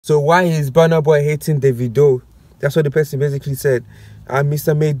So why is Burna Boy hating davido? That's what the person basically said. And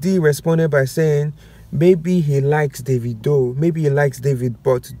Mr. Mehdi responded by saying, maybe he likes davido, maybe he likes David,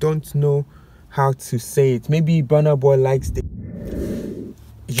 but don't know how to say it. Maybe Burna Boy likes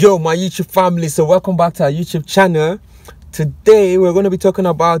Yo, my YouTube family, so welcome back to our YouTube channel. Today we're going to be talking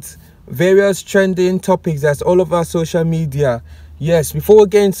about various trending topics that's all over social media. Yes, before we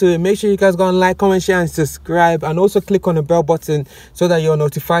get into it, make sure you guys go and like, comment, share and subscribe, and also click on the bell button so that you're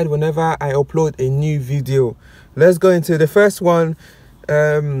notified whenever I upload a new video. Let's go into the first one.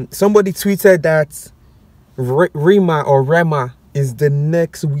 Somebody tweeted that Rema is the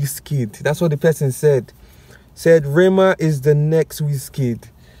next Wizkid. That's what the person said. Said Rema is the next Wizkid.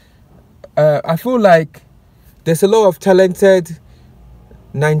 I feel like there's a lot of talented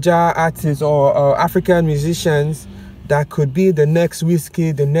Naija artists or African musicians that could be the next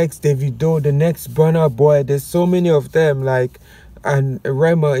Wizkid, the next Davido, the next Burna Boy. There's so many of them, and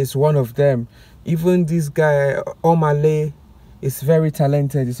Rema is one of them. Even this guy Omale is very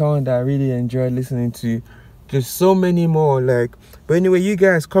talented. It's someone that I really enjoy listening to. There's so many more, but anyway, you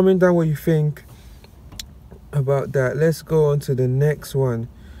guys comment down what you think about that. Let's go on to the next one.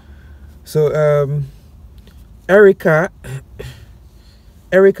 So Erica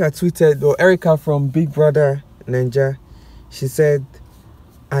tweeted, or Erica from Big Brother Naija, she said,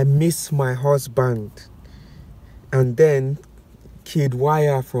 I miss my husband. And then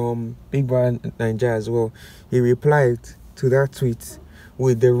Kiddwaya from Big Brother Naija as well, he replied to that tweet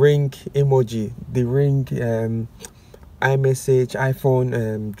with the ring emoji, the ring iMessage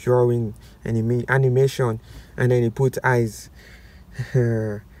iPhone drawing animation, and then he put eyes.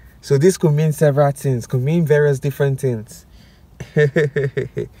 So this could mean several things, could mean various different things.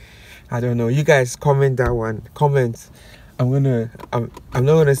 I don't know. You guys comment that one. Comment. I'm not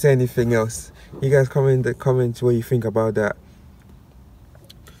gonna say anything else. You guys comment in the comments what you think about that.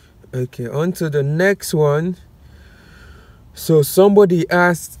 Okay, on to the next one. So somebody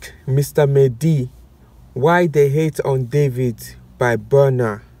asked Mr. Mehdi why they hate on David by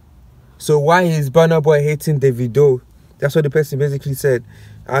Burna. So why is Burna Boy hating Davido? That's what the person basically said.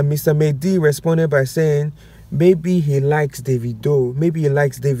 And Mr. Mehdi responded by saying, maybe he likes Davido, maybe he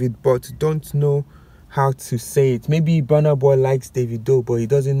likes David, but don't know how to say it. Maybe Burna Boy likes Davido, but he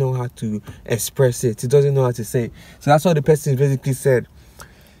doesn't know how to express it. He doesn't know how to say it. So that's what the person basically said.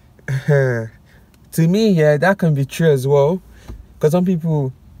 To me, yeah, that can be true as well. Because some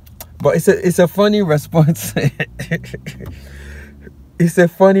people... But it's a funny response. It's a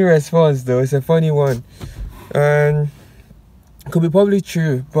funny response, though. It's a funny one. And it could be probably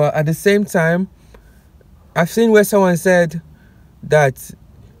true. But at the same time, I've seen where someone said that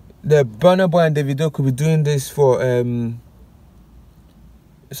the Burna Boy and Davido could be doing this for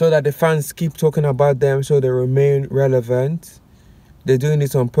so that the fans keep talking about them, so they remain relevant. They're doing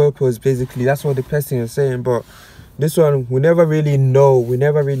this on purpose, basically. That's what the person is saying. But this one, we never really know. We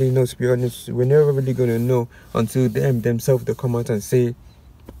never really know, to be honest. We're never really going to know until themselves they come out and say,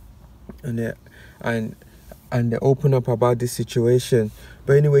 and they open up about this situation.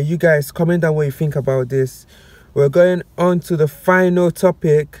 But anyway, you guys comment down what you think about this. We're going on to the final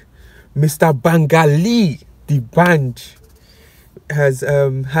topic. Mr. Bangali, the band, has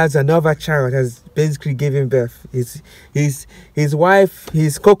another child, has basically given birth. His wife,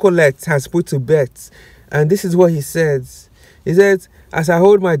 his cocolet, has put to bed. And this is what he says. He says, as I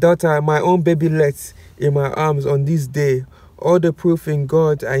hold my daughter, my own babylet, in my arms on this day, all the proof in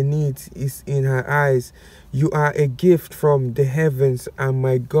God I need is in her eyes. You are a gift from the heavens, and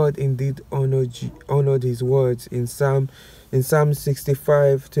my God indeed honored his words in Psalm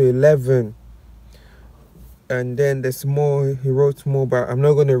 65:11. And then there's more, he wrote more, but I'm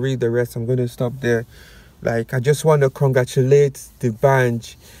not going to read the rest. I'm going to stop there. I just want to congratulate the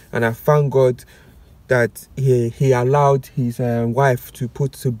band, and I thank God that he allowed his wife to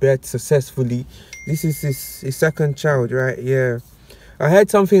put to bed successfully. This is his second child, right? Yeah. I heard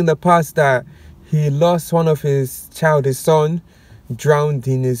something in the past that he lost one of his son, drowned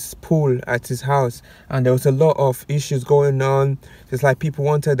in his pool at his house, and there was a lot of issues going on. It's like people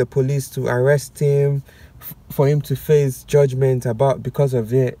wanted the police to arrest him, for him to face judgment because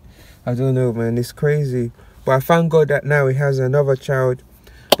of it. I don't know, man, it's crazy. But I thank God that now he has another child.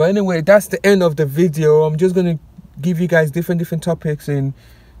 But anyway, that's the end of the video. I'm just gonna give you guys different topics in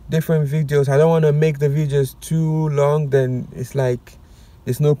different videos. I don't want to make the videos too long, then it's like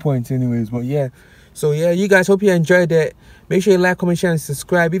there's no point anyways. But yeah, so yeah, you guys, hope you enjoyed it. Make sure you like, comment, share and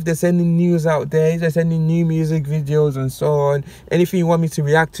subscribe. If there's any news out there, if there's any new music videos and so on, anything you want me to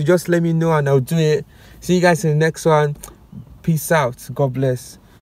react to, just let me know and I'll do it. See you guys in the next one. Peace out. God bless.